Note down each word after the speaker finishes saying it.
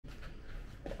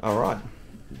All right,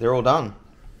 they're all done.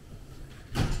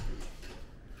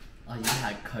 Oh, you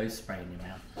had co-spray in your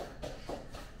mouth.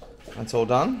 That's all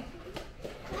done.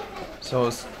 So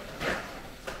it's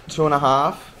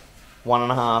 2.5,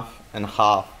 1.5, and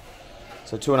half.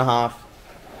 So 2.5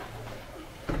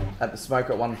 at the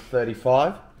smoker at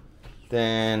 135.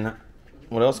 Then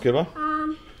what else, Cooper?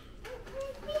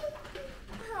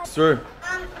 Through.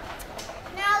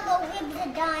 Now the ribs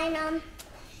are done.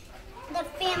 The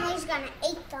family's gonna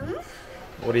eat them.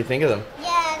 What do you think of them?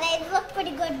 Yeah, they look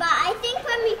pretty good, but I think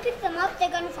when we pick them up, they're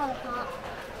gonna fall apart.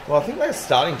 Well, I think they're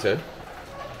starting to.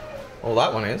 Well,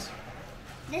 that one is.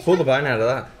 This Pull the one? bone out of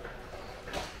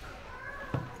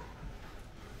that.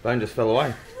 Bone just fell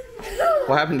away.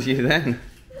 What happened to you then?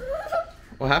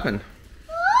 What happened?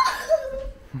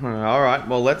 All right.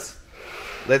 Well, let's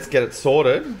get it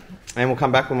sorted, and we'll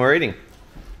come back when we're eating.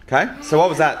 Okay. So what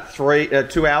was that?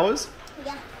 2 hours?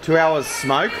 Yeah. 2 hours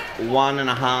smoke,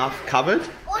 1.5 covered.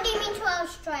 What do you mean 2 hours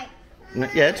straight?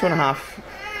 Yeah, 2.5.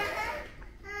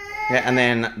 Yeah, and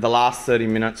then the last 30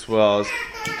 minutes was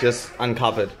just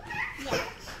uncovered. Yeah.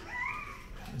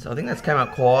 So I think that's came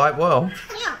out quite well.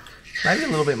 Yeah. Maybe a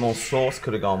little bit more sauce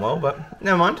could have gone well, but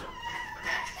never mind.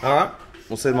 All right,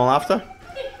 we'll see them all after.